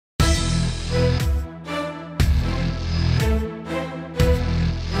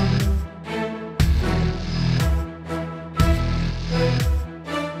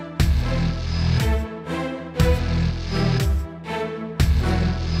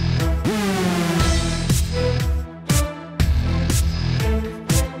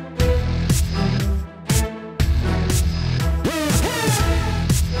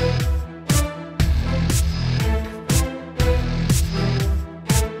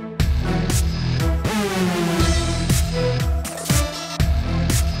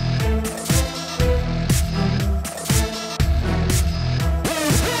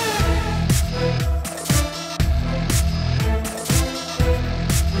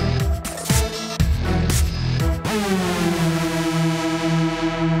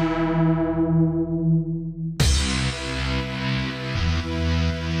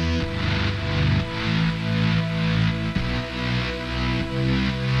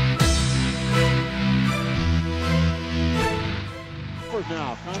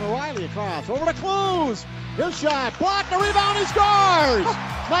now. Connor Riley across. Over to Kloos. His shot. Blocked. The rebound. He scores.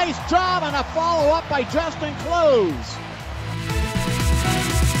 Nice job on a follow-up by Justin Kloos.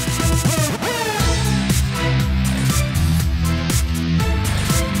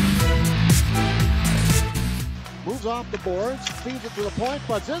 Moves off the boards. Feeds it to the point.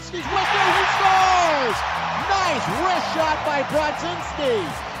 Brodzinski's with it. He scores. Nice wrist shot by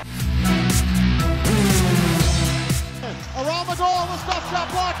Brodzinski. Around the goal, the stuff shot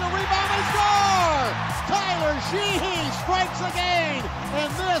blocked, the rebound, they score! Tyler Sheehy strikes again,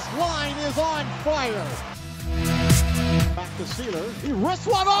 and this line is on fire. Back to Sealer, he wrists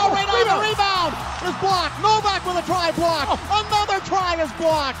one, right on the rebound! Is blocked, Novak with a try blocked, another try is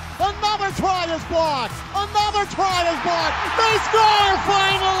blocked, another try is blocked, another try is blocked, they score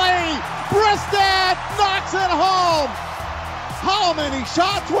finally! Bristad knocks it home! How many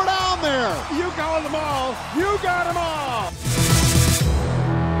shots were down there? You got them all. You got them all.